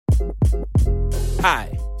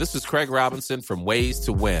Hi, this is Craig Robinson from Ways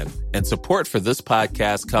to Win, and support for this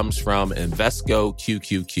podcast comes from Invesco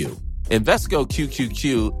QQQ. Invesco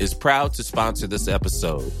QQQ is proud to sponsor this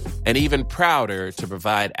episode, and even prouder to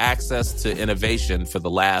provide access to innovation for the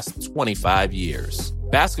last 25 years.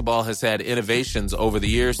 Basketball has had innovations over the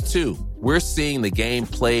years, too. We're seeing the game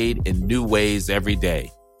played in new ways every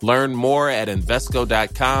day. Learn more at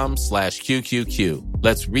Invesco.com/QQQ.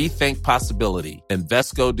 Let's rethink possibility.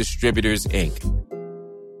 Invesco Distributors, Inc.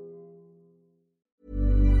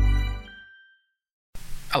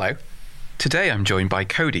 Hello. Today I'm joined by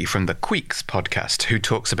Cody from the Queeks podcast, who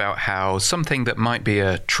talks about how something that might be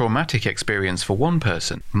a traumatic experience for one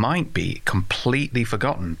person might be completely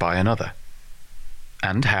forgotten by another.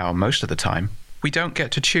 And how, most of the time, we don't get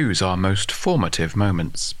to choose our most formative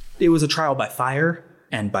moments. It was a trial by fire,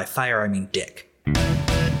 and by fire I mean dick.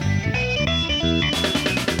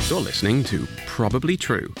 You're listening to Probably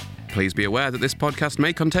True. Please be aware that this podcast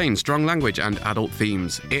may contain strong language and adult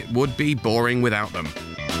themes. It would be boring without them.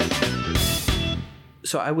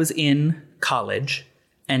 So I was in college,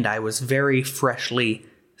 and I was very freshly,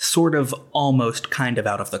 sort of, almost kind of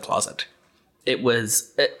out of the closet.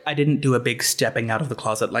 I didn't do a big stepping out of the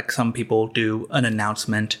closet like some people do, an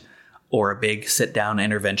announcement or a big sit-down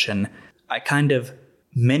intervention. I kind of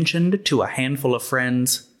mentioned to a handful of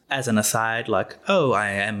friends as an aside, like, oh, I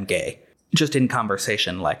am gay. Just in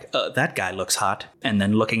conversation, like, that guy looks hot. And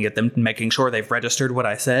then looking at them, making sure they've registered what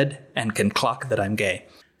I said and can clock that I'm gay.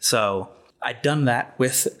 So I'd done that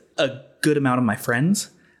with a good amount of my friends,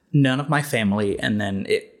 none of my family, and then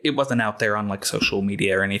it wasn't out there on like social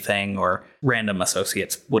media or anything, or random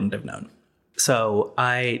associates wouldn't have known. So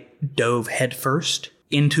I dove headfirst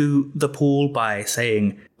into the pool by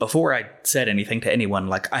saying, before I said anything to anyone,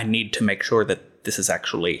 like, I need to make sure that this is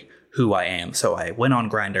actually who I am. So I went on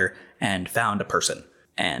Grindr and found a person,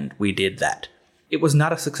 and we did that. It was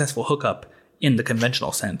not a successful hookup in the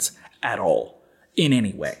conventional sense at all, in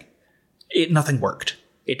any way. Nothing worked.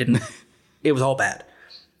 It didn't. It was all bad.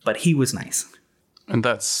 But he was nice. And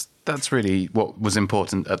that's really what was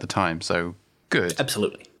important at the time. So good.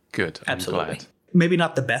 Absolutely. Good. Absolutely. Glad. Maybe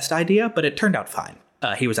not the best idea, but it turned out fine.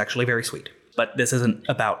 He was actually very sweet. But this isn't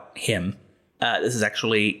about him. This is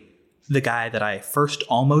actually the guy that I first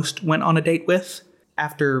almost went on a date with.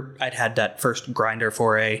 After I'd had that first Grindr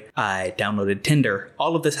foray, I downloaded Tinder.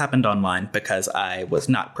 All of this happened online because I was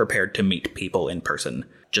not prepared to meet people in person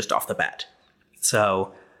just off the bat.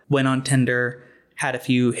 So went on Tinder, had a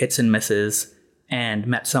few hits and misses, and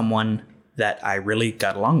met someone that I really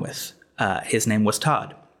got along with. His name was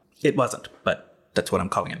Todd. It wasn't, but that's what I'm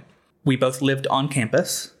calling him. We both lived on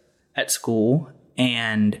campus at school,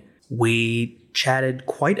 and we chatted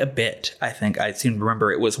quite a bit. I think I seem to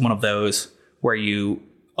remember it was one of those where you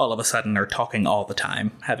all of a sudden are talking all the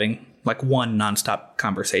time, having like one nonstop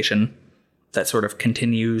conversation that sort of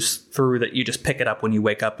continues through, that you just pick it up when you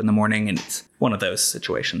wake up in the morning, and it's one of those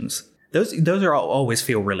situations. Those are always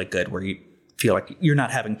feel really good, where you feel like you're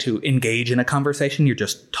not having to engage in a conversation, you're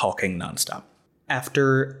just talking nonstop.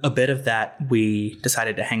 After a bit of that, we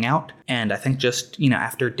decided to hang out, and I think just,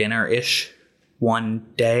 after dinner-ish, one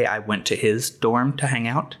day I went to his dorm to hang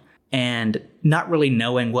out, and not really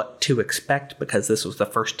knowing what to expect, because this was the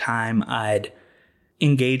first time I'd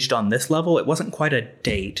engaged on this level. It wasn't quite a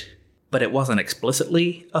date, but it wasn't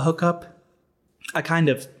explicitly a hookup. I kind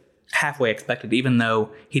of halfway expected, even though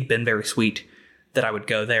he'd been very sweet, that I would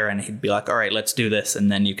go there and he'd be like, all right, let's do this,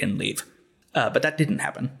 and then you can leave. But that didn't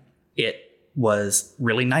happen. It was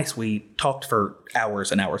really nice. We talked for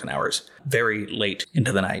hours and hours and hours, very late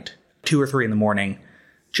into the night, 2 or 3 in the morning,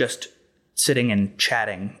 just sitting and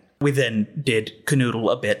chatting. We then did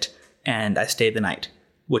canoodle a bit, and I stayed the night,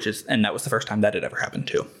 and that was the first time that had ever happened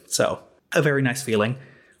too. So a very nice feeling,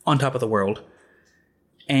 on top of the world.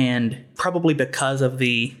 And probably because of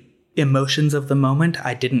the emotions of the moment,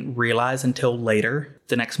 I didn't realize until later.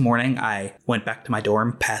 The next morning, I went back to my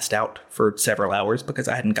dorm, passed out for several hours because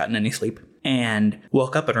I hadn't gotten any sleep, and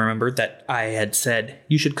woke up and remembered that I had said,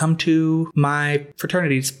 you should come to my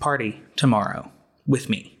fraternity's party tomorrow with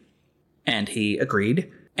me. And he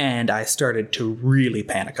agreed, and I started to really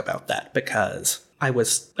panic about that because I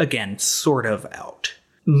was, again, sort of out.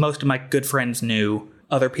 Most of my good friends knew.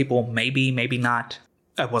 Other people, maybe, maybe not.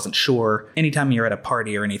 I wasn't sure. Anytime you're at a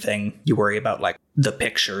party or anything, you worry about, like, the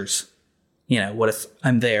pictures. What if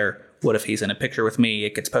I'm there? What if he's in a picture with me?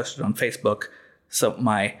 It gets posted on Facebook, so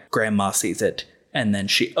my grandma sees it, and then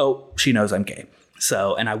she knows I'm gay.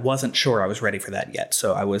 So, and I wasn't sure I was ready for that yet,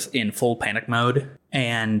 so I was in full panic mode.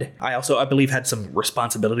 And I believe, had some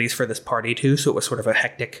responsibilities for this party, too, so it was sort of a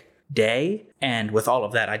hectic day. And with all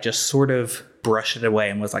of that, I just sort of brushed it away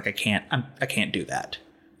and was like, I can't do that.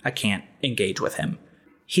 I can't engage with him.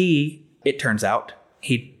 It turns out,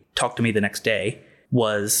 he talked to me the next day,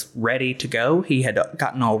 was ready to go. He had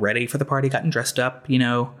gotten all ready for the party, gotten dressed up,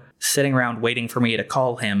 sitting around waiting for me to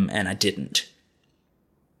call him, and I didn't.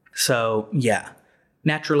 So, yeah,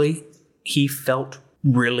 naturally, he felt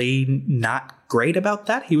really not great about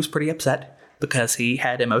that. He was pretty upset because he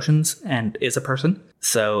had emotions and is a person.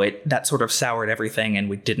 So that sort of soured everything, and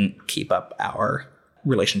we didn't keep up our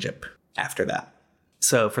relationship after that.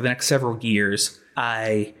 So for the next several years,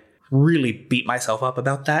 I really beat myself up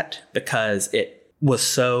about that because it was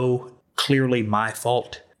so clearly my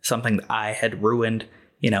fault, something that I had ruined.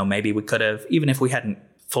 Maybe we could have, even if we hadn't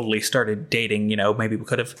fully started dating, maybe we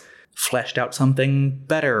could have fleshed out something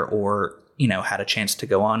better or, had a chance to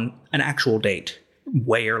go on an actual date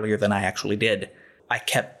way earlier than I actually did. I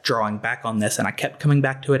kept drawing back on this and I kept coming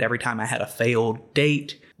back to it every time I had a failed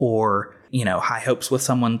date or, high hopes with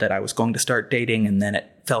someone that I was going to start dating and then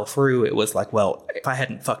it fell through. It was like, well, if I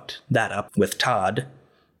hadn't fucked that up with Todd,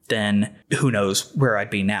 then who knows where I'd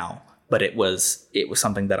be now. But it was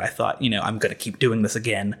something that I thought, I'm going to keep doing this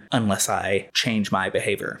again unless I change my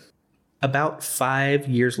behavior. About 5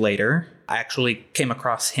 years later, I actually came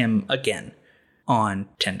across him again on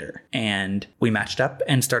Tinder, and we matched up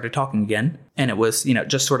and started talking again. And it was,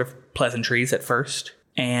 just sort of pleasantries at first.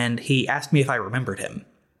 And he asked me if I remembered him.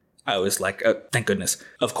 I was like, oh, thank goodness.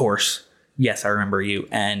 Of course. Yes, I remember you.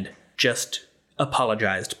 And just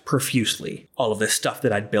apologized profusely. All of this stuff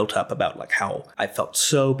that I'd built up about like how I felt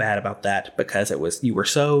so bad about that because you were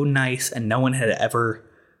so nice and no one had ever,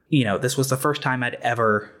 this was the first time I'd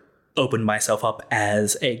ever opened myself up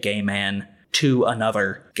as a gay man to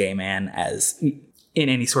another gay man as in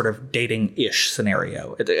any sort of dating-ish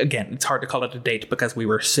scenario. Again, it's hard to call it a date because we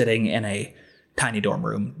were sitting in a tiny dorm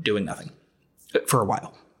room doing nothing for a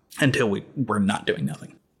while until we were not doing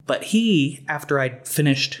nothing. But after I'd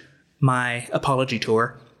finished my apology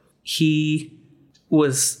tour, his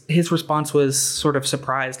response was sort of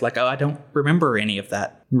surprised, like, oh, I don't remember any of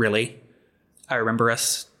that, really. I remember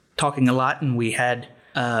us talking a lot and we had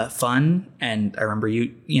fun, and I remember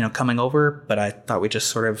you coming over, but I thought we just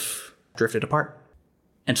sort of drifted apart.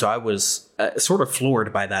 And so I was sort of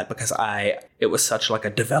floored by that because it was such like a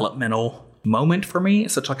developmental moment for me,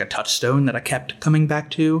 such like a touchstone that I kept coming back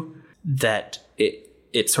to, that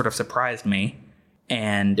it sort of surprised me.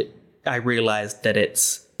 And I realized that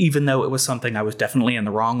even though it was something I was definitely in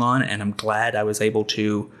the wrong on, and I'm glad I was able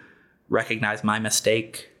to recognize my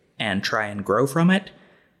mistake and try and grow from it,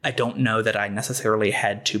 I don't know that I necessarily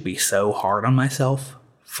had to be so hard on myself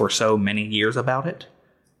for so many years about it,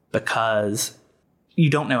 because you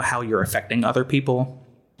don't know how you're affecting other people.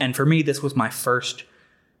 And for me, this was my first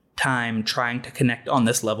time trying to connect on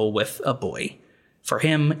this level with a boy. For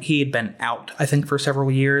him, he had been out, I think, for several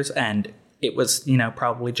years, and it was,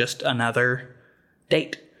 probably just another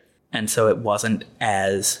date. And so it wasn't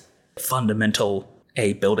as fundamental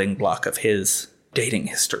a building block of his dating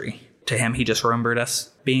history. To him, he just remembered us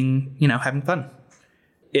being, having fun.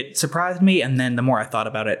 It surprised me, and then the more I thought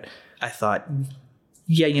about it, I thought,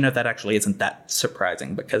 yeah, that actually isn't that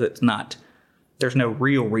surprising, because there's no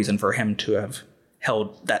real reason for him to have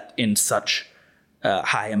held that in such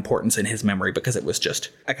high importance in his memory, because it was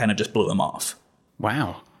I kind of just blew him off.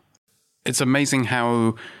 Wow. It's amazing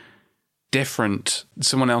how different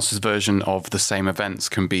someone else's version of the same events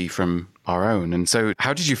can be from our own. And so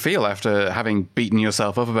how did you feel after having beaten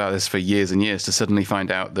yourself up about this for years and years to suddenly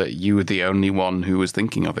find out that you were the only one who was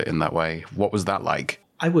thinking of it in that way? What was that like?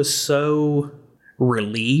 I was so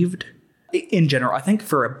relieved. In general, I think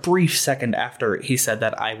for a brief second after he said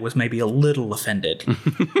that, I was maybe a little offended.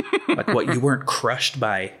 Like, what, you weren't crushed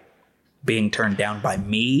by being turned down by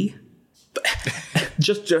me?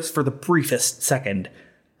 just for the briefest second,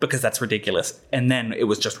 because that's ridiculous. And then it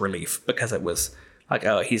was just relief, because it was like,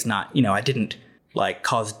 oh, he's not, I didn't like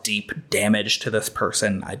cause deep damage to this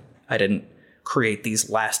person. I didn't create these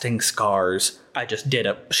lasting scars. I just did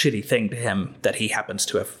a shitty thing to him that he happens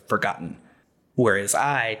to have forgotten. Whereas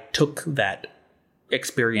I took that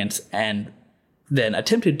experience and then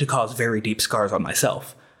attempted to cause very deep scars on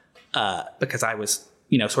myself, because I was,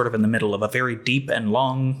 sort of in the middle of a very deep and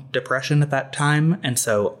long depression at that time. And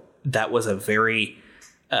so that was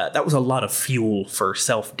that was a lot of fuel for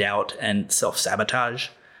self-doubt and self-sabotage.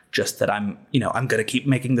 Just that I'm going to keep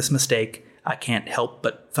making this mistake. I can't help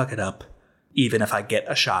but fuck it up, even if I get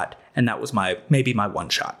a shot. And that was maybe my one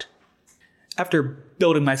shot. After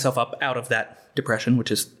building myself up out of that depression,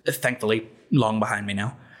 which is thankfully long behind me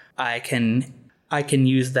now, I I can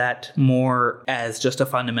use that more as just a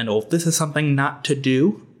fundamental, this is something not to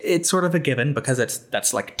do. It's sort of a given because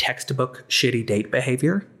that's like textbook shitty date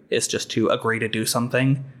behavior. It's just to agree to do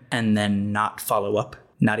something and then not follow up.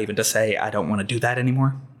 Not even to say, I don't want to do that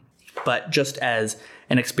anymore. But just as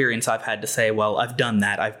an experience I've had to say, well, I've done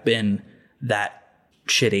that. I've been that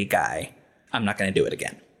shitty guy. I'm not going to do it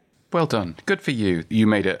again. Well done. Good for you. You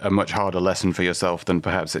made it a much harder lesson for yourself than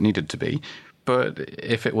perhaps it needed to be. But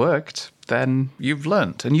if it worked, then you've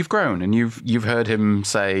learnt and you've grown and you've heard him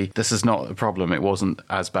say, this is not a problem. It wasn't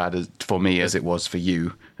as bad for me as it was for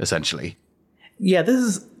you, essentially. Yeah, this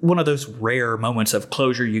is one of those rare moments of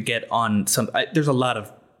closure you get on there's a lot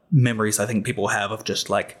of memories I think people have of just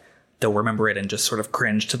like, they'll remember it and just sort of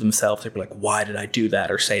cringe to themselves. They'll be like, why did I do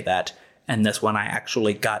that or say that? And this one, I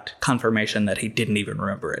actually got confirmation that he didn't even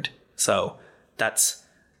remember it. So that's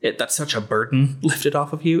such a burden lifted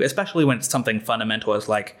off of you, especially when it's something fundamental as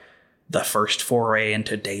like the first foray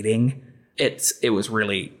into dating. It was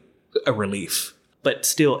really a relief. But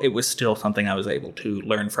still, it was still something I was able to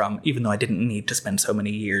learn from, even though I didn't need to spend so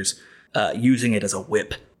many years using it as a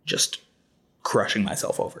whip, just crushing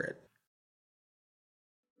myself over it.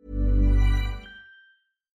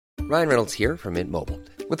 Ryan Reynolds here from Mint Mobile.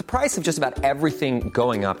 With the price of just about everything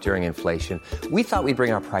going up during inflation, we thought we'd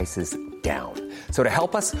bring our prices down. So to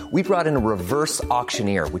help us, we brought in a reverse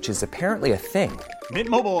auctioneer, which is apparently a thing. Mint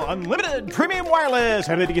Mobile Unlimited Premium Wireless.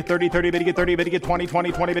 How to get 30, 30, bit to get 30, bit to get 20,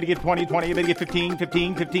 20, 20, bit to get 20, 20, bit to get 15,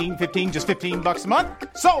 15, 15, 15, just $15 a month?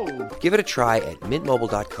 Sold! Give it a try at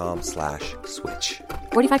mintmobile.com/switch.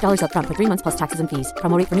 $45 up front for 3 months plus taxes and fees.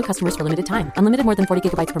 Promo rate for new customers for limited time. Unlimited more than 40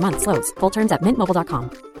 gigabytes per month. Slows full terms at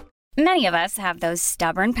mintmobile.com. Many of us have those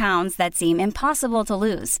stubborn pounds that seem impossible to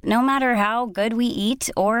lose, no matter how good we eat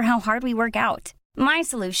or how hard we work out. My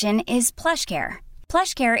solution is PlushCare.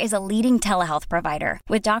 PlushCare is a leading telehealth provider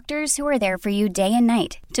with doctors who are there for you day and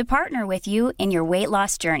night to partner with you in your weight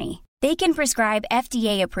loss journey. They can prescribe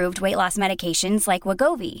FDA-approved weight loss medications like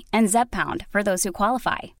Wegovy and Zepbound for those who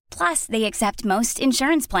qualify. Plus, they accept most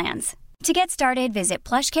insurance plans. To get started, visit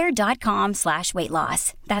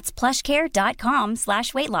plushcare.com/weightloss. That's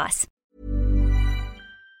plushcare.com/weightloss.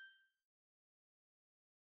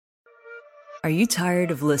 Are you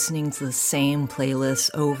tired of listening to the same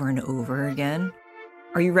playlists over and over again?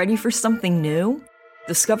 Are you ready for something new?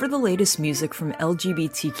 Discover the latest music from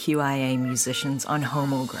LGBTQIA musicians on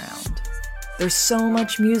Homo Ground. There's so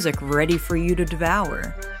much music ready for you to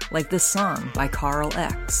devour, like this song by Carl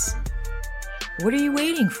X. What are you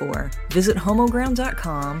waiting for? Visit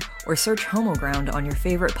homoground.com or search Homo Ground on your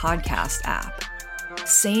favorite podcast app.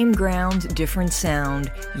 Same ground, different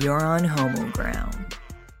sound. You're on Homo Ground.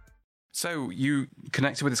 So you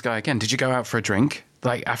connected with this guy again. Did you go out for a drink?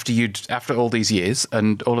 Like after all these years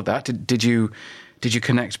and all of that, did you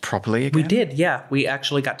connect properly again? We did, yeah. We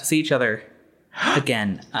actually got to see each other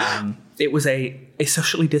again. It was a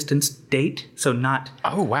socially distanced date, so not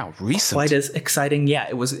recent. Quite as exciting. Yeah,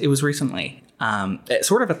 it was recently.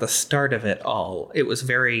 Sort of at the start of it all. It was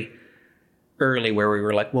very early where we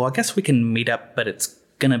were like, well, I guess we can meet up, but it's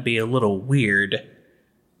gonna be a little weird.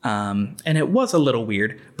 And it was a little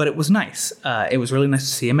weird, but it was nice. It was really nice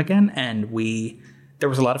to see him again, and there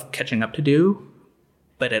was a lot of catching up to do,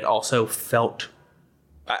 but it also felt,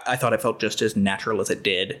 I thought it felt just as natural as it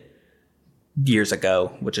did years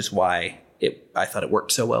ago, which is why I thought it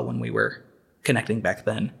worked so well when we were connecting back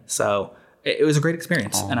then. So it was a great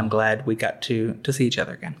experience, and I'm glad we got to see each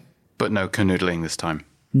other again. But no canoodling this time?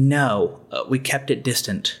 No, we kept it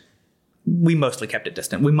distant. We mostly kept it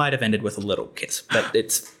distant. We might have ended with a little kiss, but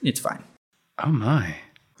it's fine. Oh my,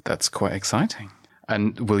 that's quite exciting.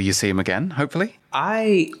 And will you see him again, hopefully?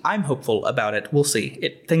 I'm hopeful about it. We'll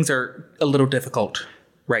see. Things are a little difficult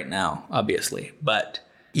right now, obviously, but...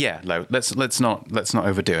 Yeah, let's not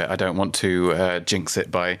overdo it. I don't want to jinx it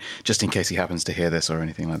by just in case he happens to hear this or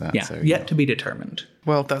anything like that. Yeah, so, yet to be determined.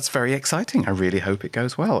 Well, that's very exciting. I really hope it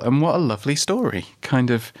goes well. And what a lovely story. Kind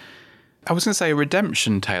of, I was going to say a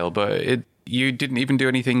redemption tale, but you didn't even do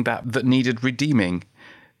anything that needed redeeming.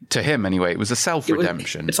 To him, anyway. It was a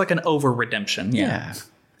self-redemption. It's like an over-redemption, yeah.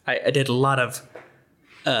 I did a lot of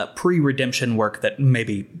pre-redemption work that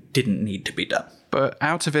maybe didn't need to be done. But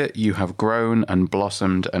out of it, you have grown and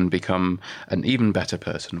blossomed and become an even better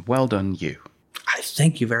person. Well done, you. I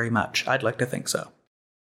thank you very much. I'd like to think so.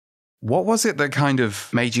 What was it that kind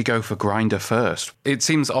of made you go for Grindr first? It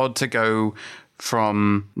seems odd to go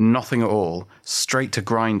from nothing at all straight to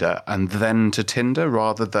Grindr and then to Tinder,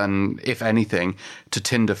 rather than, if anything, to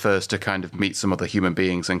Tinder first to kind of meet some other human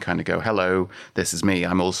beings and kind of go, hello, this is me,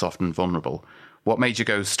 I'm all soft and vulnerable. What made you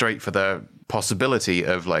go straight for the possibility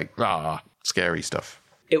of like, scary stuff?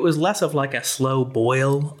 it was less of like a slow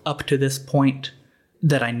boil up to this point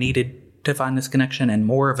that I needed to find this connection, and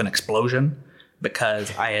more of an explosion,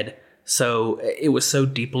 because it was so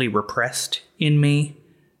deeply repressed in me.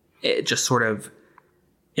 It just sort of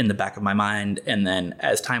in the back of my mind. And then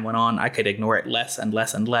as time went on, I could ignore it less and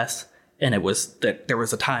less and less. And it was that there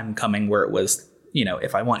was a time coming where it was,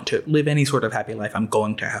 if I want to live any sort of happy life, I'm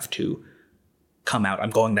going to have to come out.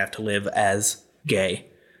 I'm going to have to live as gay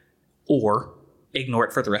or ignore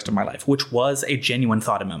it for the rest of my life, which was a genuine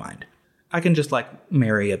thought in my mind. I can just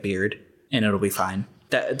marry a beard and it'll be fine.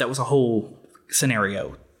 That was a whole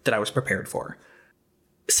scenario that I was prepared for.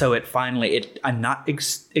 So I'm not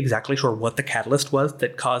exactly sure what the catalyst was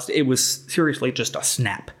that caused, it was seriously just a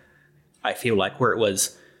snap. I feel like where it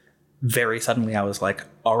was very suddenly I was like,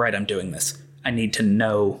 all right, I'm doing this. I need to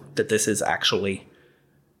know that this is actually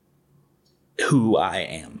who I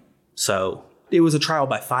am. So it was a trial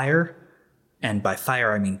by fire, and by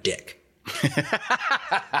fire I mean dick.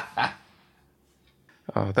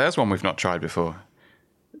 Oh, there's one we've not tried before.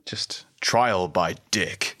 Just trial by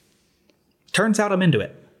dick. Turns out I'm into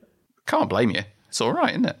it. Can't blame you. It's all right,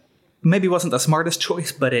 isn't it? Maybe wasn't the smartest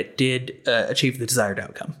choice, but it did achieve the desired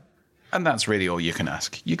outcome. And that's really all you can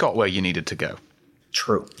ask. You got where you needed to go.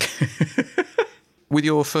 True. With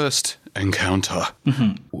your first encounter,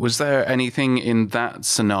 was there anything in that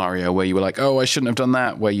scenario where you were like, oh, I shouldn't have done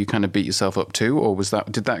that, where you kind of beat yourself up too? Or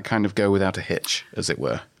did that kind of go without a hitch, as it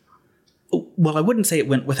were? Well, I wouldn't say it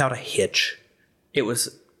went without a hitch. It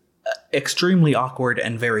was extremely awkward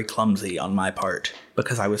and very clumsy on my part,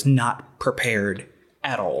 because I was not prepared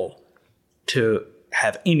at all to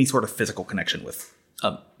have any sort of physical connection with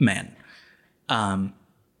a man.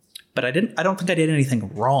 But I don't think I did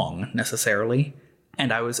anything wrong necessarily.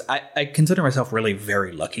 And I consider myself really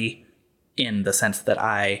very lucky in the sense that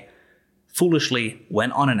I foolishly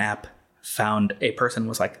went on an app, found a person,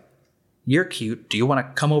 was like, "You're cute. Do you want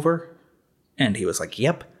to come over?" And he was like,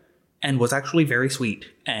 "Yep." And was actually very sweet,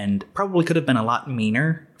 and probably could have been a lot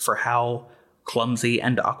meaner for how clumsy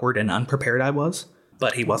and awkward and unprepared I was,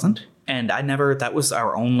 but he wasn't. And I never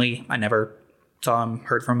saw him,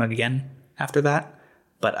 heard from him again after that.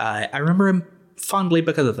 But I remember him fondly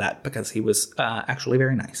because of that, because he was actually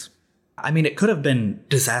very nice. I mean, it could have been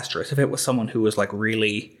disastrous if it was someone who was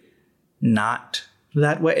really not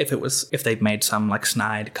that way. If they'd made some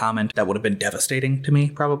snide comment, that would have been devastating to me,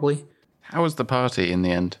 probably. How was the party in the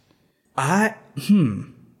end?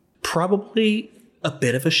 Probably a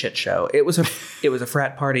bit of a shit show. It was a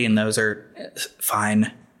frat party, and those are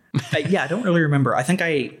fine. I don't really remember. I think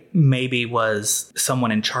I maybe was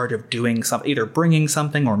someone in charge of doing something, either bringing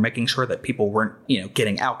something or making sure that people weren't,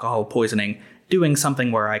 getting alcohol poisoning, doing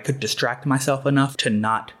something where I could distract myself enough to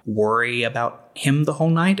not worry about him the whole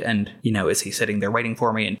night. And, is he sitting there waiting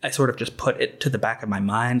for me? And I sort of just put it to the back of my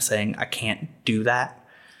mind saying, I can't do that.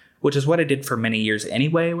 Which is what I did for many years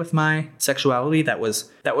anyway with my sexuality. That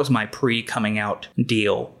was my pre-coming out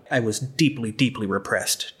deal. I was deeply, deeply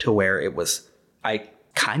repressed to where I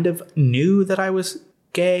kind of knew that I was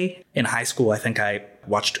gay. In high school, I think I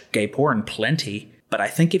watched gay porn plenty. But I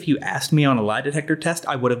think if you asked me on a lie detector test,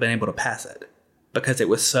 I would have been able to pass it. Because I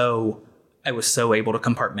was so able to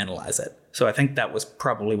compartmentalize it. So I think that was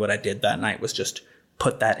probably what I did that night, was just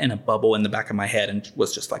put that in a bubble in the back of my head and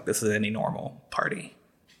was just like, this is any normal party.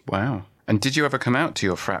 Wow. And did you ever come out to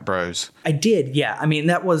your frat bros? I did, yeah. I mean,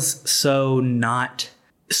 that was so not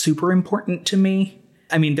super important to me.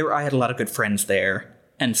 I mean, I had a lot of good friends there.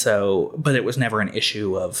 And so, but it was never an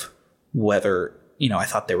issue of whether, I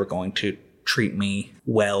thought they were going to treat me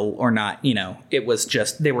well or not. It was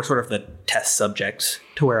just, they were sort of the test subjects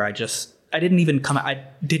to where I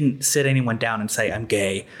didn't sit anyone down and say I'm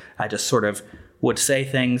gay. I just sort of would say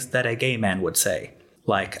things that a gay man would say.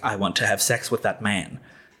 Like, I want to have sex with that man.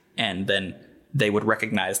 And then they would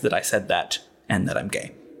recognize that I said that and that I'm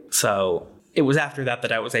gay. So it was after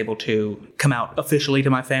that I was able to come out officially to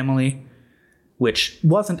my family, which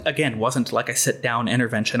wasn't like a sit-down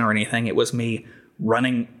intervention or anything. It was me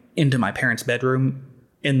running into my parents' bedroom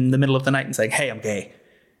in the middle of the night and saying, "Hey, I'm gay."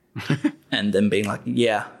 And then being like,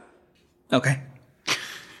 "Yeah, okay."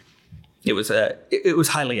 It was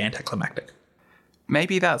highly anticlimactic.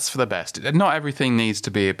 Maybe that's for the best. Not everything needs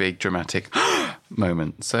to be a big dramatic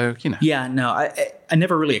moment. So, Yeah, no, I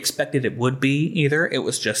never really expected it would be either. It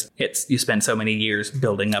was just, you spend so many years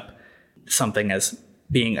building up something as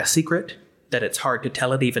being a secret that it's hard to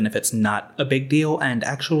tell it, even if it's not a big deal, and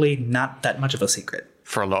actually not that much of a secret.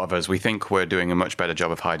 For a lot of us, we think we're doing a much better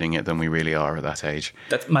job of hiding it than we really are at that age.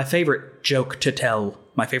 That's my favorite joke to tell.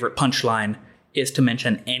 My favorite punchline is to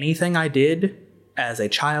mention anything I did as a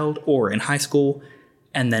child or in high school,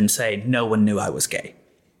 and then say, no one knew I was gay.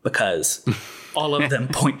 because all of them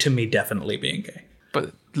point to me definitely being gay.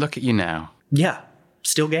 But look at you now. Yeah,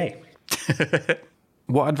 still gay.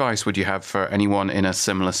 What advice would you have for anyone in a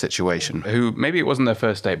similar situation who maybe it wasn't their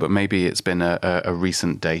first date, but maybe it's been a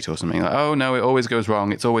recent date or something like, oh no, it always goes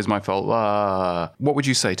wrong. It's always my fault. What would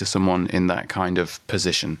you say to someone in that kind of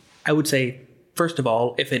position? I would say, first of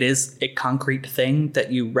all, if it is a concrete thing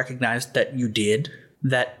that you recognize that you did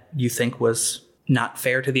that you think was not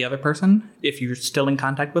fair to the other person, if you're still in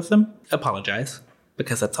contact with them, apologize,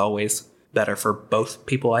 because that's always better for both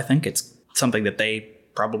people, I think. It's something that they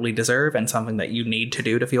probably deserve and something that you need to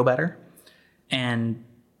do to feel better. And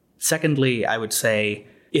secondly, I would say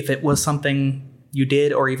if it was something you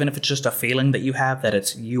did, or even if it's just a feeling that you have that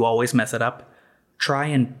it's you always mess it up, try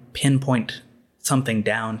and pinpoint something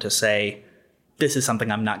down to say, this is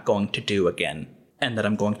something I'm not going to do again, and that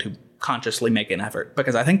I'm going to consciously make an effort.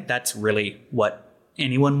 Because I think that's really what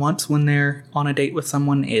anyone wants when they're on a date with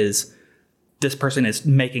someone, is this person is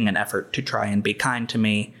making an effort to try and be kind to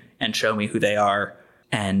me and show me who they are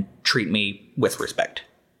and treat me with respect.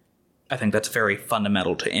 I think that's very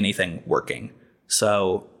fundamental to anything working.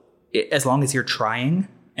 So as long as you're trying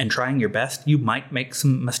and trying your best, you might make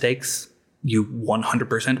some mistakes. You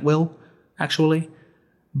 100% will, actually.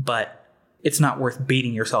 But it's not worth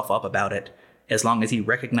beating yourself up about it. As long as you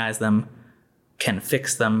recognize them, can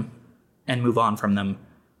fix them, and move on from them,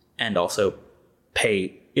 and also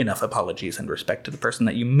pay enough apologies and respect to the person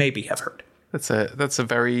that you maybe have hurt. That's a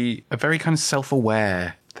very kind of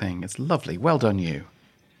self-aware thing. It's lovely. Well done, you.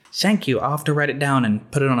 Thank you. I'll have to write it down and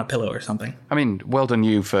put it on a pillow or something. I mean, well done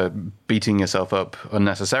you for beating yourself up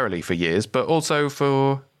unnecessarily for years, but also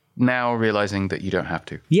for now realizing that you don't have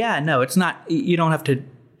to. Yeah, no, it's not. You don't have to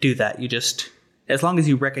do that. You just, as long as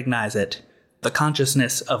you recognize it, the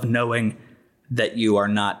consciousness of knowing that you are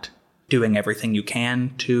not doing everything you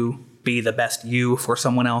can to be the best you for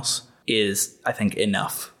someone else is, I think,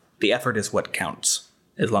 enough. The effort is what counts,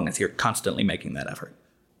 as long as you're constantly making that effort.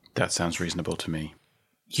 That sounds reasonable to me.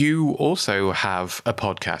 You also have a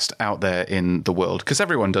podcast out there in the world, because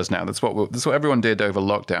everyone does now. That's what everyone did over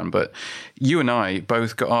lockdown. But you and I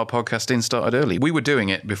both got our podcasting started early. We were doing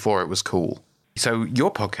it before it was cool. So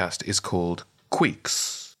your podcast is called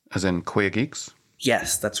Queeks, as in Queer Geeks?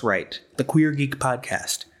 Yes, that's right. The Queer Geek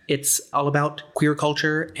Podcast. It's all about queer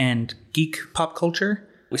culture and geek pop culture.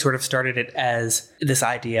 We sort of started it as this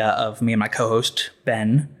idea of me and my co-host,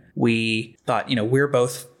 Ben. We thought, we're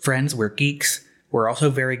both friends, we're geeks. We're also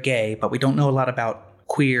very gay, but we don't know a lot about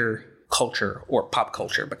queer culture or pop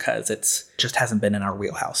culture because it's just hasn't been in our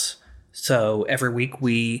wheelhouse. So every week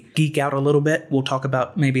we geek out a little bit. We'll talk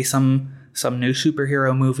about maybe some new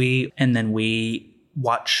superhero movie, and then we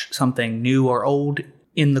watch something new or old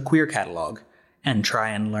in the queer catalog and try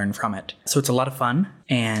and learn from it. So it's a lot of fun,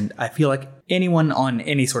 and I feel like anyone on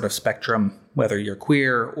any sort of spectrum, whether you're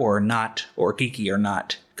queer or not, or geeky or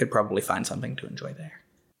not, could probably find something to enjoy there.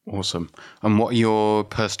 Awesome. And what are your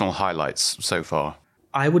personal highlights so far?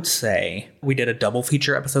 I would say we did a double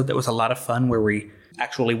feature episode that was a lot of fun, where we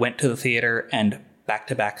actually went to the theater and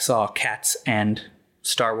back-to-back saw Cats and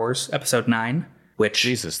Star Wars Episode 9, which...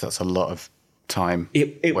 Jesus, that's a lot of time.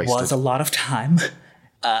 It was a lot of time.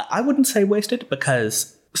 I wouldn't say wasted,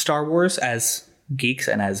 because Star Wars, as geeks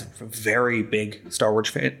and as very big Star Wars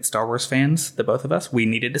fans, the both of us, we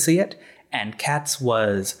needed to see it. And Cats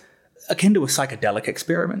was akin to a psychedelic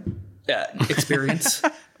experience,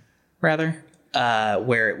 rather,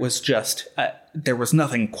 where it was just, there was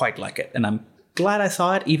nothing quite like it. And I'm glad I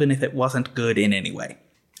saw it, even if it wasn't good in any way.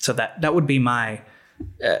 So that would be my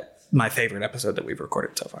favorite episode that we've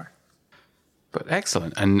recorded so far. But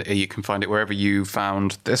excellent. And you can find it wherever you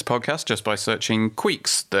found this podcast just by searching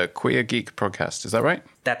Queeks, the Queer Geek Podcast. Is that right?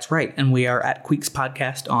 That's right. And we are at Queeks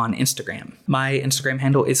Podcast on Instagram. My Instagram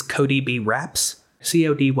handle is CodyBRaps,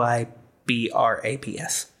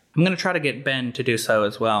 CodyBRaps. I'm going to try to get Ben to do so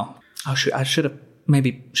as well. Oh, should I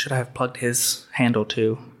have plugged his handle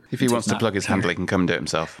too? If he wants to plug his handle, he can come and do it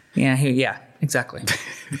himself. Yeah, exactly.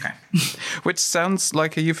 Okay. Which sounds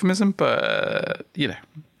like a euphemism, but,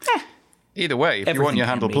 either way, if you want your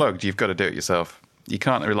handle plugged, you've got to do it yourself. You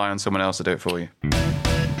can't rely on someone else to do it for you.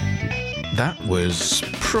 That was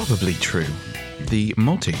Probably True, the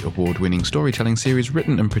multi-award-winning storytelling series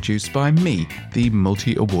written and produced by me, the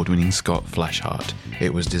multi-award-winning Scott Flashheart.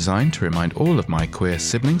 It was designed to remind all of my queer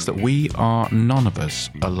siblings that we are none of us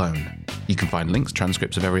alone. You can find links,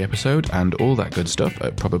 transcripts of every episode, and all that good stuff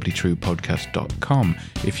at probablytruepodcast.com.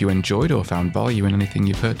 If you enjoyed or found value in anything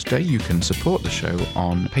you've heard today, you can support the show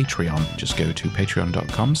on Patreon. Just go to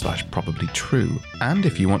patreon.com/probablytrue. And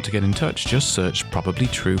if you want to get in touch, just search Probably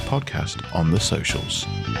True Podcast on the socials.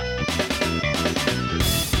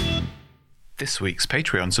 This week's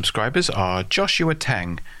Patreon subscribers are Joshua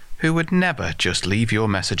Teng, who would never just leave your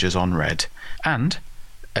messages unread, and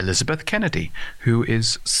Elizabeth Kennedy, who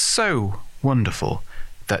is so wonderful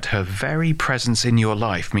that her very presence in your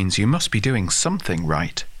life means you must be doing something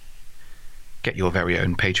right. Get your very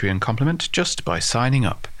own Patreon compliment just by signing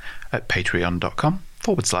up at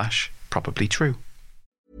patreon.com/probablytrue.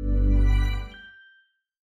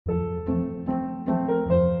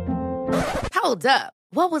 Hold up.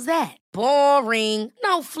 What was that? Boring.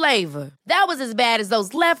 No flavor. That was as bad as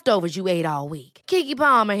those leftovers you ate all week. Keke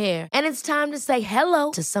Palmer here, and it's time to say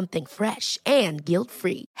hello to something fresh and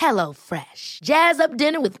guilt-free. HelloFresh. Jazz up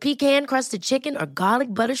dinner with pecan-crusted chicken or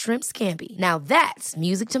garlic butter shrimp scampi. Now that's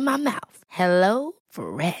music to my mouth.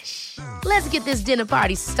 HelloFresh. Let's get this dinner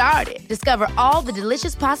party started. Discover all the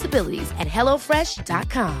delicious possibilities at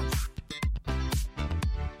HelloFresh.com.